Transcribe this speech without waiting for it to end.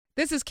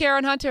This is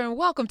Karen Hunter, and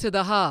welcome to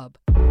The Hub.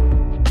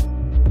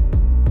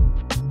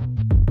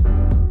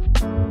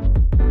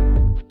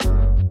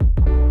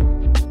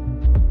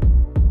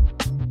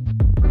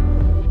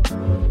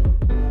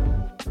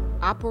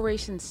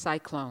 Operation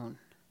Cyclone.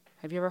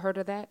 Have you ever heard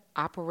of that?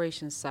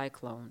 Operation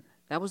Cyclone.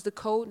 That was the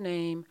code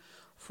name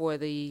for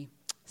the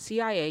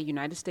CIA,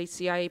 United States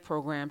CIA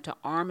program to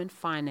arm and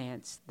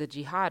finance the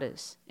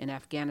jihadists in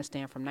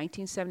Afghanistan from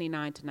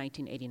 1979 to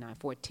 1989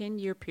 for a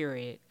 10-year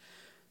period.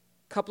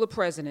 Couple of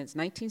presidents,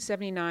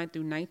 1979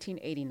 through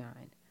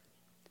 1989.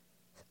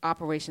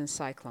 Operation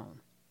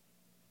Cyclone.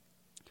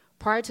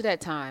 Prior to that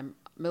time,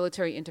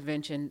 military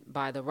intervention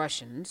by the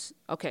Russians.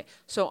 Okay,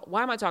 so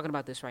why am I talking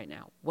about this right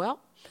now? Well,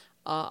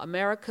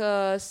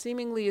 America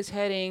seemingly is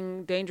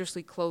heading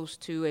dangerously close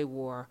to a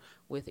war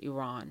with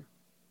Iran.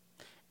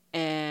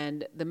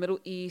 And the Middle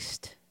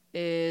East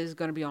is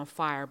going to be on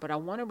fire. But I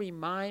want to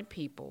remind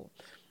people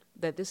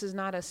that this is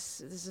not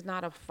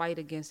a fight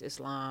against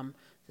Islam.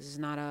 This is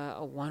not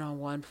a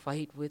one-on-one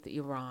fight with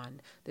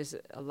Iran. There's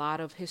a lot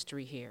of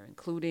history here,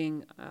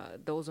 including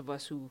those of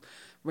us who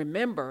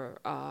remember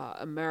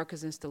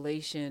America's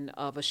installation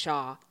of a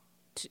Shah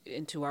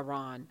into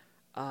Iran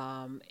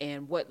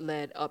and what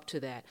led up to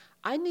that.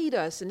 I need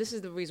us, and this is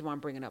the reason why I'm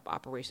bringing up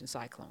Operation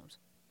Cyclones.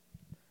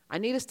 I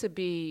need us to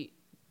be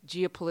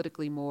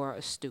geopolitically more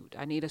astute.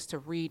 I need us to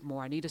read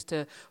more. I need us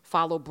to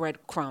follow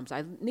breadcrumbs.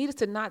 I need us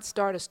to not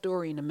start a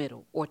story in the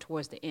middle or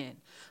towards the end.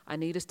 I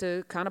need us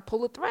to kind of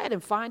pull a thread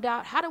and find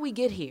out, how do we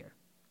get here?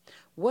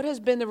 What has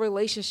been the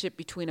relationship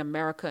between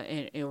America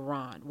and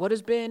Iran? What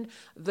has been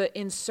the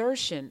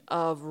insertion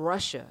of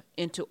Russia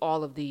into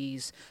all of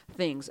these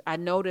things? I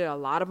know there are a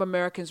lot of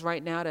Americans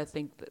right now that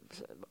think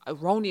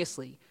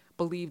erroneously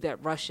believe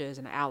that Russia is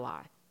an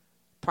ally,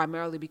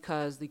 primarily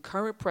because the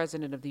current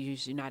president of the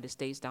United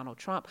States, Donald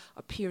Trump,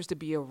 appears to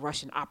be a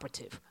Russian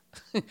operative.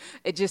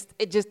 It just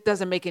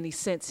doesn't make any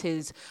sense,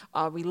 his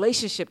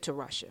relationship to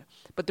Russia.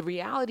 But the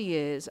reality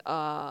is,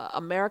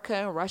 America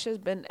and Russia has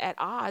been at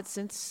odds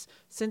since.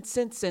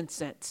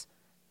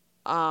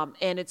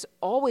 And it's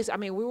always,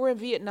 we were in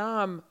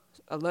Vietnam,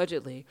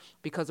 allegedly,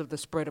 because of the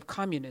spread of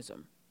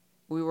communism.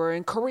 We were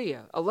in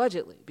Korea,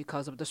 allegedly,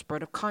 because of the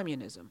spread of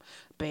communism.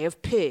 Bay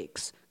of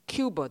Pigs,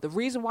 Cuba. The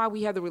reason why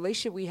we have the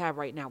relationship we have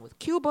right now with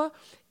Cuba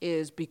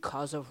is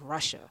because of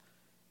Russia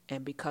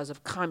and because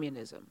of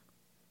communism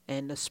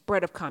and the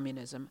spread of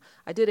communism.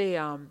 I did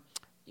a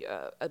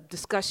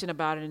discussion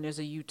about it, and there's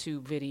a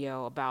YouTube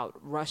video about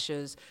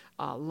Russia's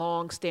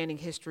long-standing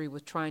history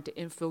with trying to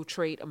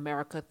infiltrate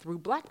America through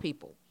black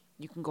people.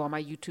 You can go on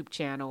my YouTube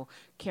channel,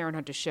 Karen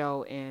Hunter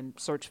Show, and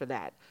search for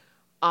that.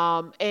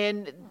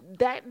 And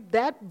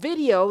that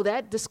video,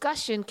 that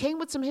discussion came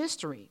with some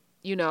history.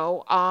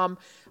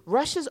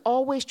 Russia's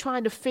always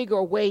trying to figure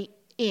a way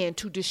in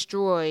to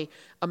destroy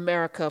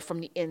America from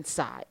the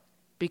inside,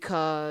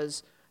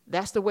 because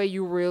that's the way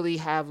you really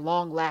have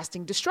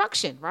long-lasting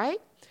destruction, right?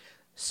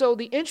 So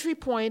the entry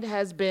point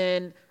has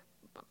been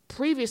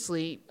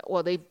previously,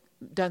 well, they've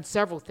done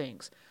several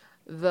things.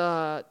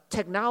 The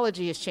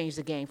technology has changed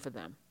the game for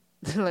them.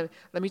 Let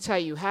me tell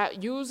you,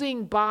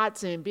 using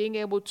bots and being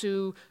able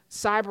to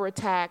cyber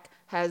attack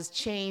has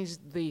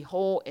changed the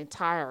whole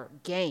entire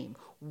game.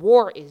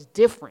 War is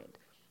different.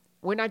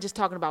 We're not just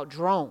talking about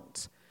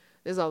drones.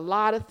 There's a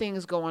lot of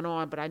things going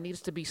on, but I need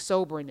us to be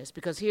sober in this,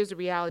 because here's the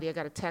reality. I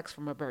got a text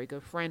from a very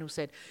good friend who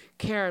said,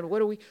 Karen, what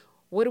do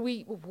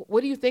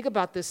you think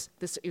about this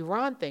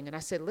Iran thing? And I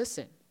said,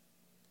 listen,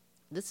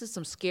 this is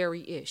some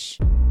scary-ish.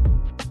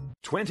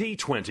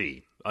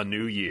 2020, a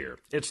new year.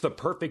 It's the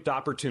perfect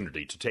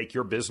opportunity to take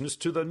your business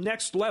to the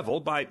next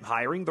level by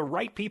hiring the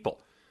right people.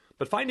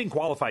 But finding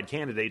qualified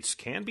candidates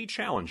can be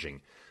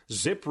challenging.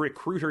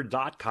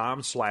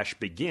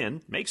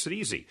 ZipRecruiter.com/begin makes it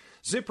easy.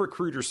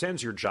 ZipRecruiter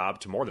sends your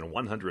job to more than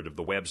 100 of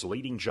the web's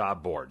leading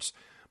job boards.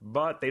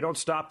 But they don't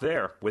stop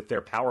there. With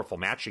their powerful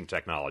matching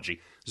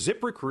technology,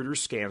 ZipRecruiter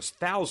scans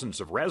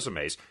thousands of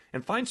resumes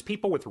and finds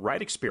people with the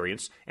right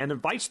experience and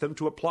invites them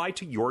to apply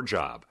to your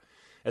job.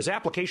 As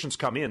applications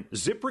come in,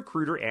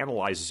 ZipRecruiter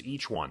analyzes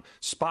each one,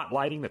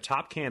 spotlighting the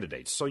top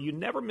candidates so you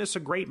never miss a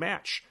great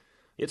match.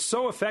 It's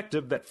so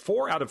effective that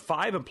 4 out of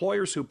 5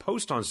 employers who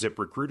post on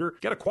ZipRecruiter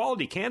get a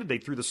quality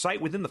candidate through the site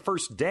within the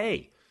first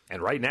day.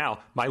 And right now,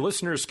 my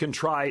listeners can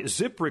try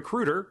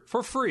ZipRecruiter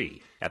for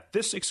free at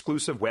this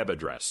exclusive web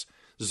address,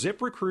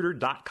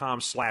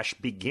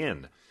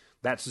 ZipRecruiter.com/begin.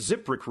 That's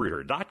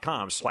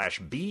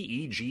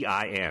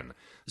ZipRecruiter.com/BEGIN.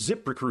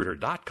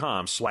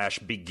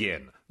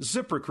 ZipRecruiter.com/begin.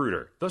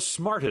 ZipRecruiter, the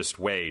smartest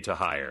way to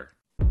hire.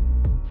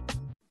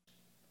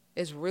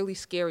 It's really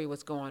scary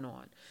what's going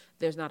on.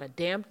 There's not a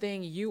damn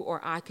thing you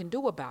or I can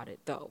do about it,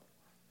 though.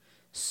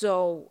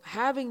 So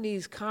having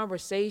these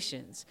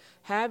conversations,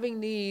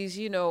 having these,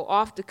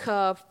 off the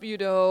cuff,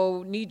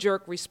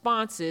 knee-jerk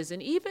responses,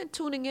 and even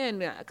tuning in,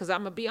 because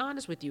I'm going to be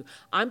honest with you,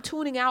 I'm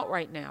tuning out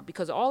right now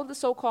because all of the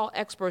so-called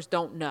experts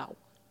don't know.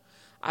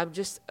 I'm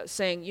just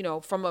saying,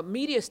 from a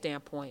media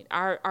standpoint,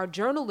 our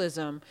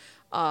journalism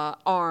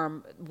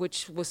arm,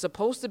 which was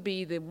supposed to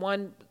be the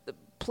one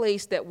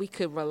place that we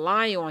could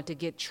rely on to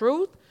get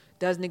truth,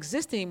 doesn't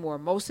exist anymore.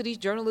 Most of these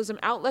journalism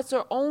outlets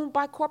are owned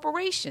by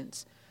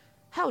corporations.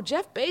 Hell,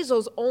 Jeff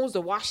Bezos owns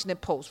the Washington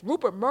Post.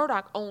 Rupert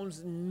Murdoch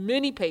owns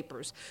many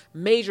papers,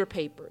 major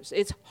papers.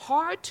 It's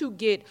hard to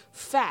get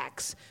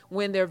facts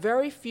when there are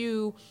very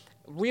few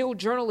real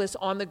journalists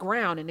on the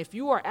ground. And if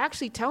you are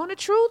actually telling the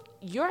truth,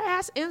 your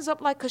ass ends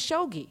up like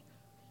Khashoggi.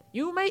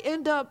 You may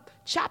end up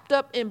chopped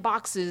up in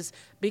boxes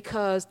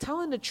because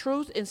telling the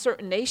truth in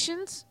certain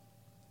nations,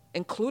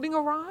 including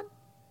Iran,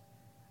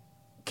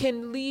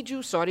 can lead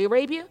you, Saudi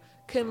Arabia,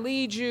 can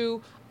lead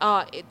you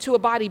to a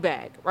body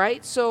bag,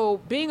 right? So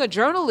being a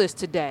journalist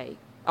today,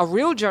 a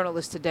real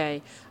journalist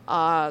today,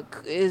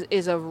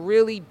 is a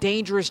really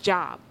dangerous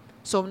job.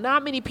 So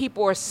not many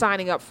people are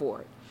signing up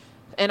for it.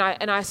 And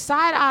I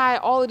side-eye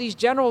all of these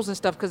generals and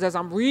stuff because as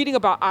I'm reading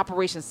about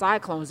Operation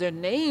Cyclones, their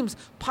names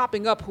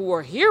popping up who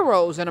are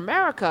heroes in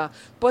America,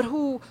 but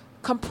who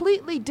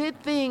completely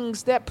did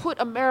things that put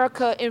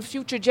America in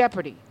future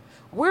jeopardy.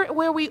 We're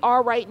where we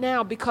are right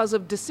now because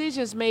of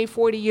decisions made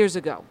 40 years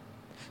ago,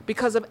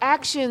 because of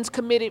actions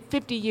committed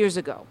 50 years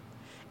ago.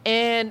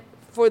 And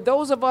for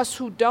those of us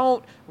who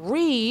don't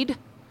read,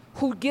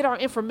 who get our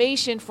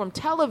information from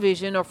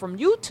television or from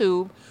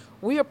YouTube,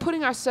 we are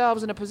putting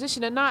ourselves in a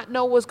position to not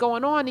know what's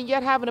going on and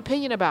yet have an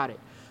opinion about it.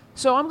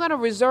 So I'm going to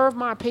reserve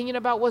my opinion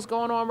about what's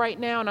going on right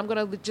now, and I'm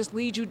going to just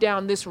lead you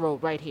down this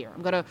road right here.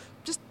 I'm going to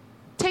just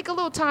take a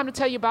little time to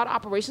tell you about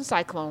Operation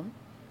Cyclone.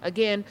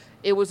 Again,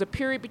 it was a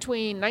period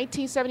between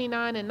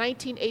 1979 and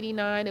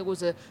 1989. It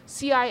was a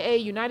CIA,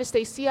 United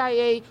States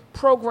CIA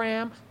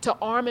program to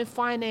arm and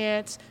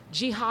finance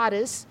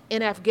jihadists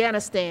in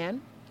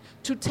Afghanistan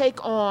to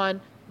take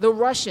on the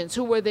Russians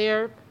who were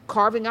there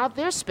carving out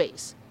their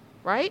space,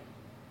 right?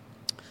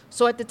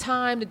 So at the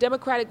time, the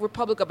Democratic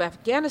Republic of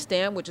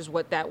Afghanistan, which is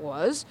what that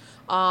was,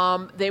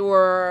 there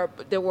were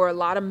a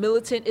lot of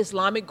militant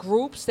Islamic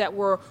groups that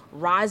were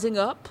rising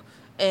up,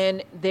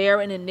 and there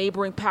in a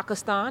neighboring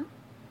Pakistan.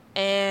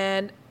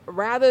 And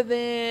rather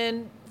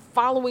than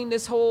following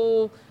this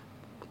whole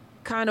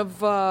kind of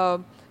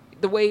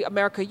the way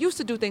America used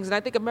to do things, and I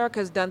think America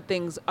has done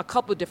things a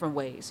couple of different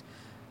ways,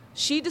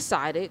 she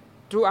decided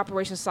through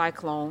Operation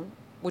Cyclone,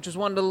 which was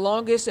one of the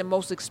longest and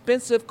most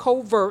expensive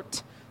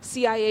covert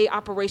CIA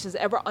operations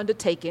ever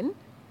undertaken,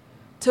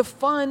 to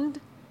fund,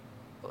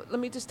 let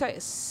me just tell you,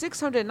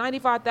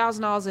 $695,000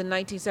 in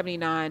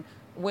 1979,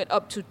 went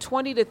up to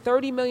 $20 to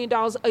 $30 million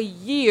a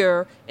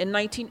year in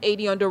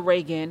 1980 under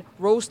Reagan,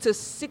 rose to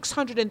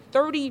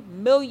 $630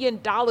 million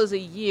a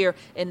year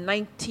in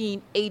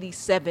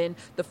 1987.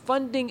 The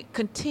funding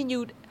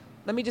continued,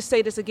 let me just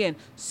say this again,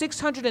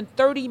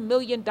 $630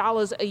 million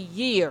a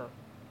year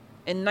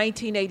in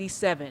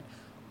 1987.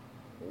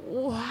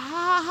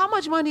 How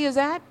much money is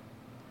that?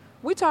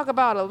 We talk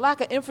about a lack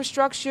of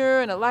infrastructure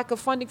and a lack of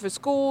funding for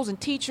schools and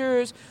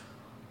teachers.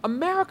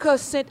 America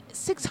sent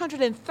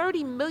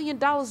 $630 million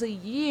a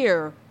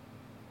year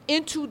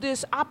into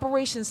this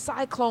Operation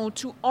Cyclone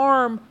to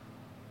arm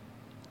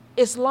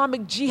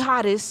Islamic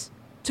jihadists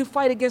to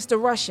fight against the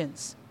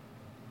Russians.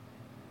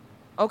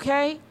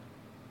 Okay?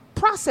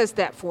 Process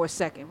that for a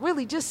second.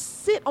 Really,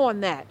 just sit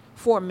on that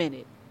for a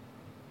minute.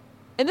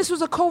 And this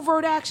was a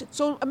covert action.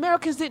 So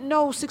Americans didn't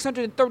know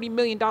 $630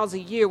 million a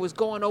year was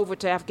going over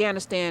to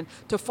Afghanistan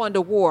to fund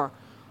a war.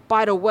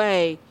 By the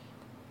way,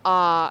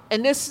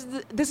 and this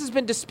has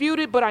been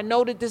disputed, but I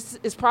know that this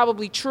is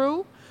probably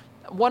true.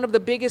 One of the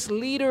biggest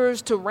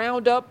leaders to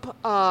round up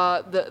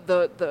one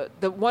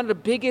of the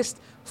biggest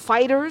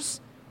fighters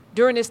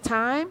during this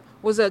time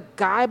was a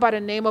guy by the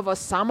name of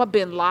Osama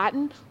bin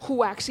Laden,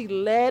 who actually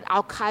led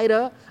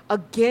Al-Qaeda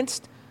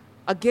against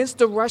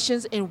the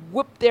Russians and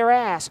whooped their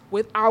ass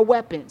with our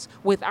weapons,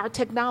 with our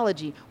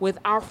technology, with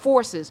our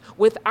forces,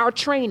 with our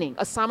training.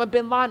 Osama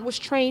bin Laden was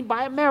trained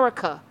by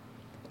America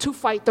to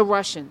fight the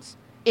Russians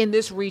in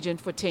this region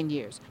for 10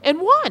 years and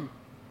won.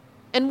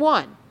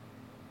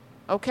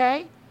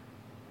 Okay?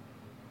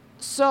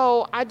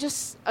 So I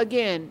just,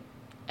 again,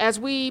 as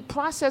we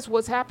process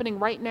what's happening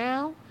right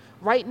now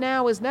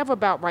is never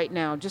about right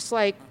now, just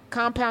like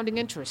compounding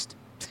interest.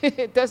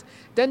 It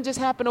doesn't just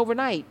happen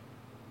overnight.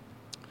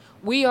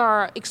 We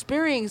are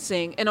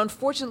experiencing, and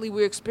unfortunately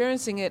we're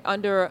experiencing it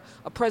under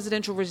a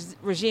presidential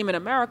regime in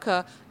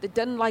America that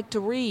doesn't like to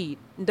read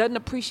and doesn't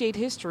appreciate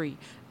history,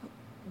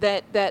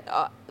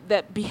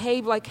 that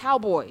behave like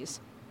cowboys.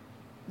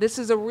 This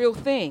is a real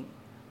thing,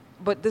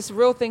 but this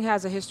real thing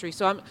has a history.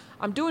 So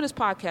I'm doing this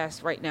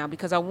podcast right now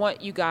because I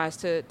want you guys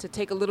to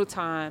take a little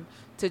time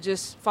to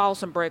just follow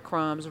some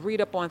breadcrumbs, read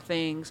up on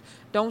things.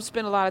 Don't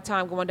spend a lot of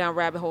time going down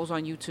rabbit holes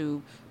on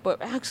YouTube, but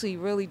actually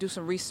really do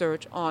some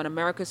research on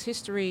America's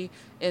history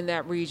in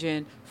that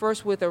region.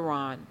 First with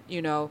Iran,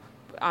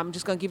 I'm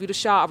just going to give you the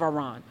Shah of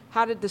Iran.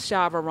 How did the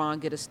Shah of Iran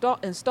get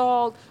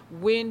installed?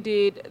 When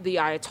did the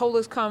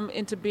Ayatollahs come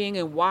into being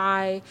and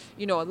why?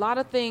 A lot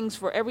of things,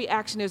 for every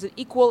action, there's an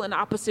equal and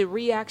opposite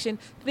reaction.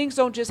 Things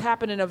don't just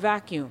happen in a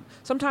vacuum.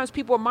 Sometimes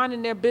people are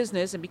minding their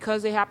business, and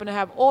because they happen to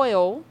have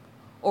oil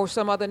or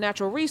some other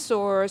natural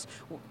resource,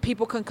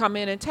 people can come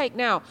in and take.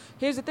 Now,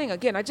 here's the thing.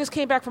 Again, I just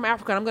came back from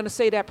Africa, and I'm going to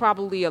say that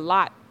probably a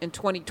lot in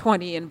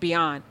 2020 and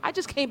beyond. I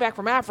just came back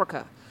from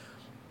Africa,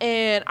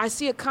 and I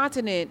see a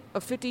continent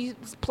of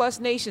 50-plus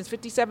nations,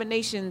 57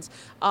 nations,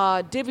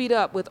 divvied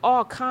up with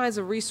all kinds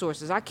of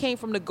resources. I came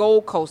from the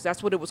Gold Coast.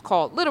 That's what it was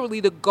called. Literally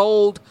the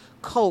Gold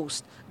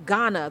Coast.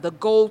 Ghana, the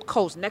Gold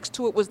Coast. Next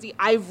to it was the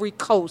Ivory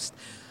Coast.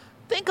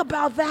 Think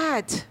about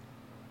that.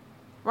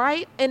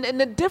 Right? And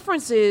the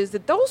difference is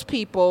that those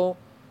people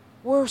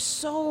were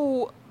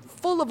so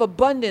full of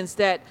abundance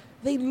that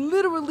they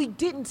literally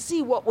didn't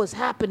see what was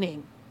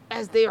happening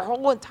as their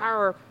whole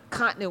entire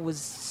continent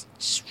was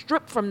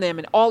stripped from them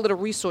and all of the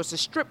resources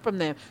stripped from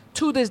them.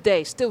 To this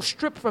day, still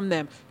stripped from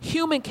them.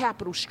 Human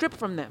capital stripped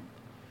from them.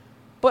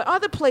 But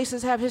other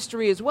places have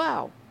history as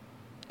well.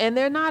 And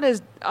they're not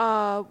as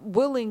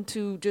willing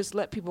to just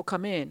let people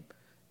come in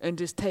and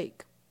just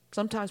take.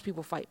 Sometimes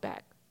people fight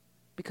back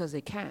because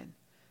they can.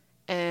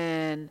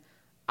 And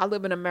I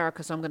live in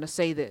America, so I'm going to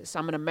say this.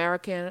 I'm an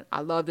American.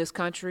 I love this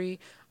country.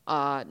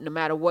 No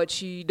matter what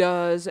she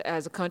does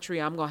as a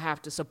country, I'm going to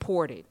have to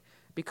support it,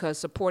 because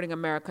supporting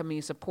America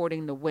means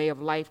supporting the way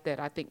of life that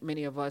I think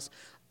many of us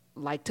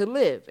like to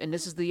live. And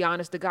this is the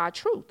honest to God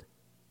truth.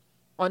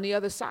 On the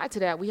other side to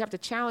that, we have to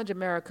challenge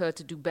America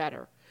to do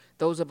better.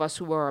 Those of us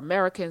who are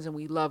Americans and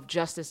we love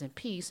justice and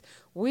peace,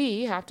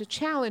 we have to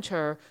challenge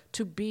her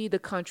to be the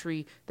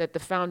country that the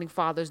founding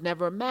fathers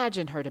never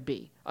imagined her to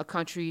be. A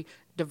country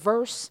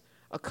diverse,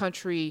 a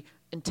country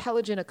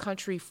intelligent, a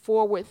country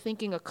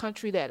forward-thinking, a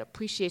country that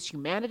appreciates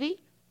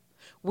humanity.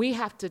 We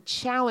have to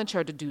challenge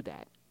her to do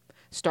that.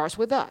 Starts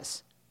with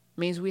us.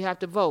 Means we have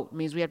to vote.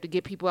 Means we have to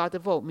get people out to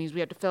vote. Means we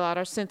have to fill out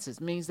our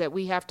census. Means that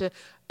we have to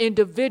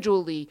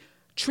individually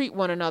treat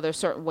one another a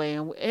certain way,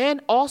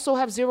 and also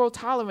have zero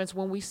tolerance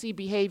when we see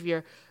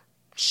behavior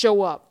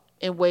show up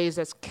in ways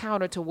that's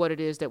counter to what it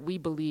is that we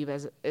believe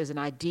as an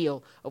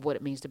ideal of what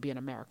it means to be an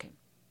American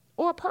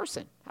or a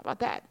person. How about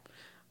that?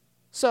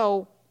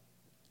 So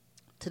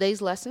today's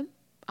lesson,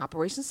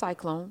 Operation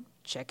Cyclone,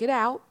 check it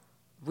out,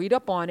 read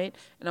up on it,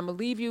 and I'm going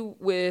to leave you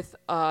with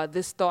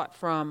this thought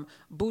from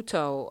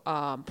Bhutto,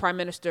 Prime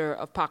Minister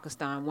of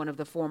Pakistan, one of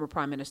the former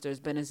Prime Ministers,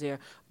 Benazir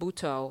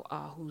Bhutto,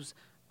 who's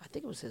I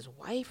think it was his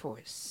wife or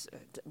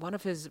one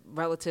of his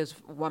relatives,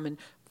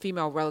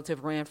 female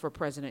relative, ran for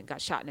president, got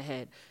shot in the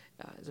head.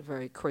 It's a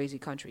very crazy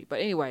country. But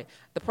anyway,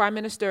 the prime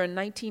minister in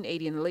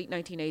 1980, in the late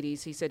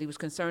 1980s, he said he was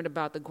concerned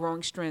about the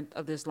growing strength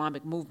of the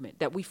Islamic movement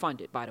that we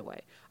funded, by the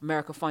way.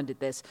 America funded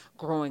this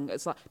growing.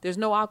 There's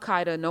no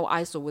Al-Qaeda, no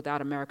ISIL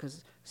without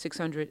America's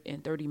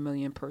 $630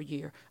 million per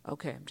year.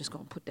 Okay, I'm just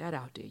going to put that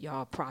out there.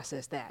 Y'all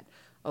process that.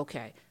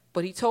 Okay.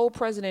 But he told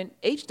President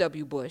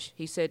H.W. Bush,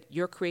 he said,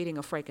 you're creating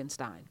a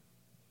Frankenstein.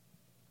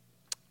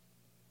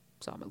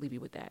 So I'm going to leave you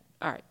with that.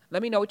 All right.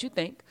 Let me know what you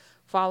think.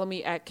 Follow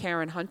me at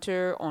Karen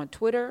Hunter on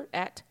Twitter,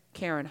 at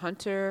Karen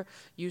Hunter.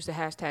 Use the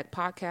hashtag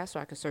podcast so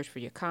I can search for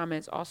your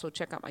comments. Also,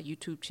 check out my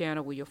YouTube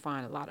channel where you'll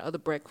find a lot of other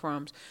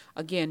breadcrumbs.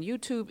 Again,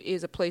 YouTube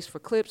is a place for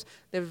clips.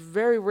 There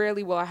very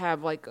rarely will I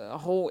have like a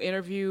whole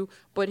interview.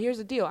 But here's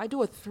the deal. I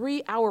do a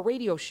 3-hour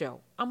radio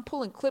show. I'm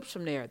pulling clips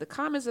from there. The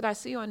comments that I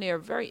see on there are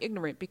very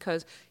ignorant,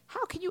 because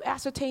how can you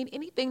ascertain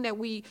anything that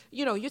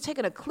you're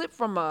taking a clip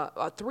from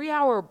a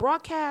 3-hour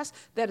broadcast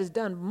that is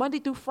done Monday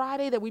through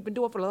Friday that we've been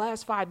doing for the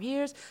last 5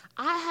 years.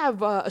 I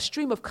have a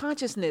stream of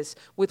consciousness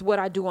with what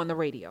I do on the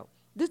radio.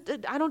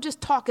 I don't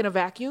just talk in a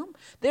vacuum.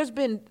 There's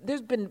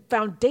been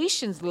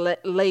foundations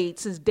laid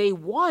since day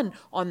one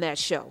on that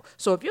show.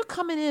 So if you're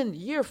coming in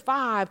year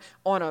 5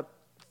 on a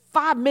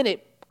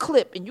 5-minute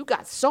clip and you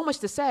got so much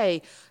to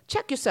say,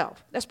 check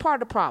yourself. That's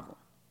part of the problem.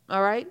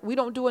 All right? We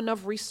don't do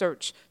enough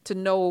research to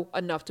know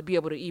enough to be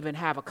able to even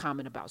have a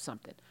comment about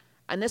something.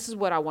 And this is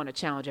what I want to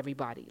challenge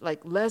everybody.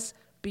 Like, let's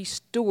be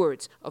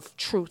stewards of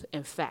truth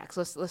and facts.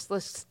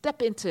 Let's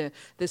step into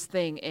this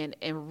thing and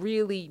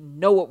really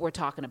know what we're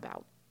talking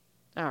about.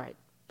 All right.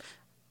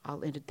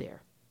 I'll end it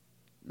there.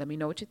 Let me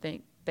know what you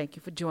think. Thank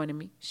you for joining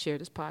me. Share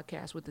this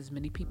podcast with as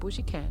many people as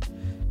you can.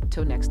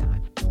 Until next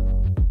time.